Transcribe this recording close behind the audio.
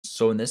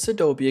So in this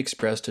Adobe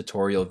Express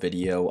tutorial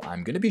video,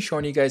 I'm going to be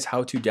showing you guys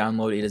how to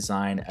download a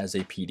design as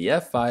a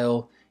PDF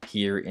file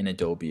here in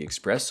Adobe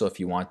Express. So if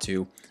you want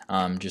to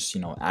just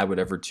add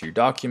whatever to your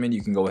document,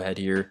 you can go ahead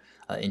here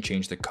and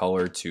change the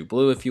color to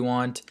blue if you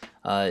want.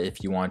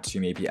 If you want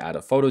to maybe add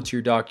a photo to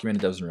your document,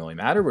 it doesn't really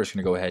matter. We're just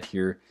going to go ahead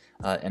here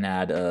and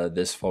add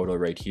this photo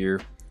right here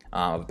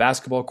of a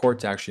basketball court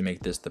to actually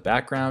make this the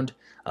background.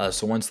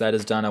 So once that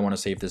is done, I want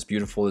to save this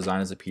beautiful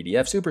design as a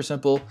PDF. Super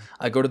simple.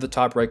 I go to the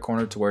top right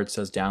corner to where it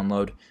says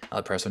download.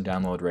 Press on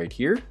download right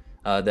here.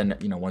 Then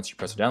once you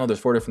press on download, there's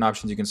 4 different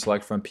options you can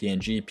select from: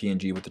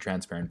 PNG with the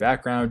transparent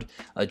background,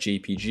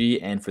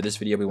 JPG, and for this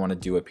video we want to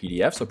do a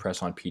PDF. So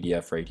press on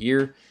PDF right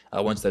here.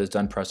 Once that is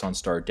done, press on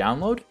start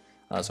download.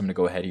 So I'm going to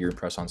go ahead here and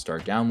press on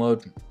start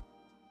download.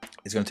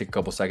 It's going to take a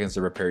couple seconds to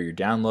prepare your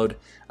download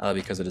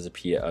because it is a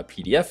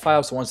PDF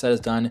file. So once that is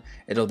done,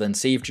 it'll then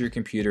save to your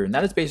computer. And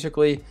that is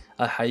basically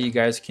how you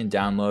guys can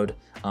download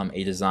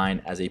a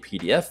design as a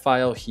PDF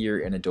file here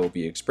in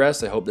Adobe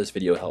Express. I hope this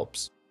video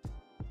helps.